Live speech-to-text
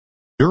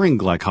During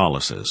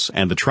glycolysis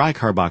and the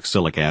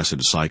tricarboxylic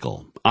acid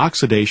cycle,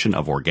 oxidation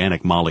of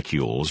organic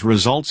molecules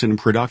results in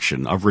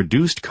production of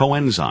reduced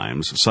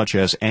coenzymes such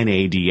as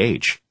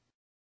NADH.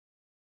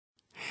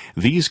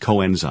 These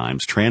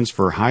coenzymes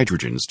transfer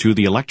hydrogens to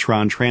the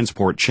electron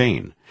transport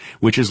chain,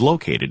 which is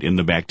located in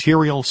the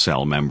bacterial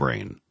cell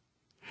membrane.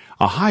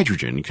 A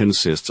hydrogen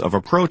consists of a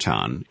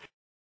proton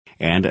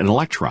and an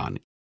electron.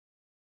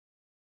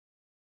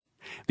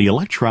 The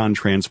electron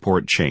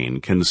transport chain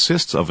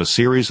consists of a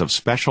series of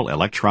special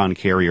electron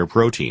carrier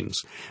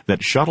proteins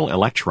that shuttle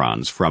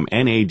electrons from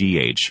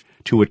NADH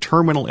to a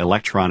terminal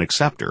electron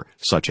acceptor,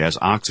 such as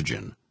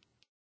oxygen.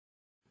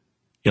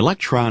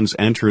 Electrons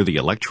enter the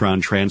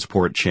electron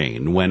transport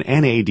chain when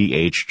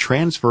NADH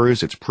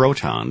transfers its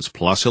protons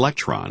plus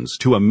electrons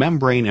to a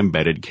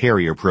membrane-embedded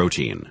carrier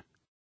protein.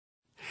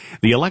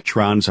 The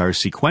electrons are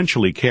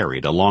sequentially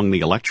carried along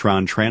the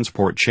electron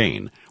transport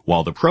chain,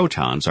 while the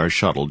protons are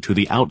shuttled to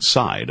the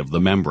outside of the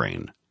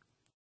membrane.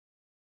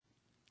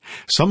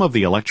 Some of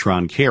the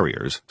electron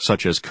carriers,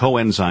 such as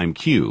coenzyme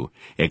Q,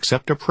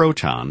 accept a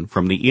proton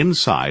from the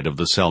inside of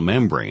the cell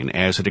membrane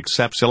as it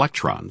accepts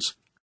electrons.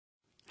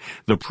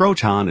 The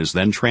proton is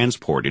then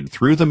transported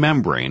through the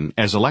membrane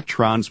as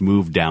electrons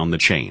move down the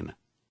chain.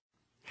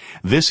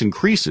 This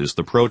increases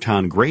the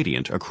proton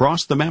gradient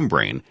across the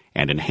membrane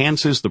and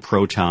enhances the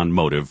proton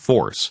motive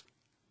force.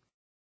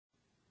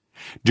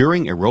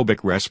 During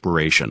aerobic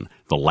respiration,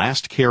 the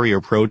last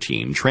carrier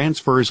protein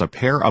transfers a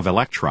pair of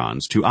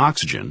electrons to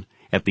oxygen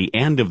at the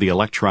end of the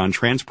electron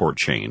transport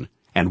chain,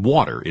 and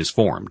water is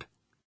formed.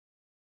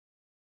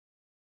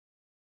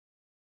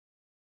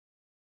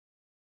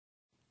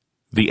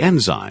 The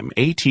enzyme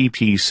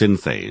ATP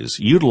synthase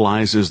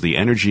utilizes the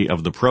energy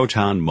of the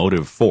proton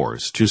motive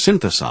force to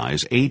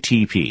synthesize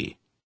ATP.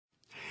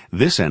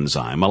 This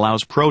enzyme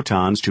allows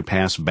protons to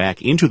pass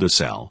back into the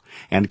cell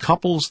and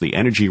couples the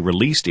energy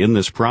released in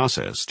this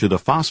process to the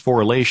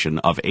phosphorylation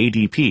of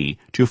ADP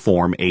to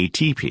form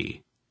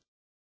ATP.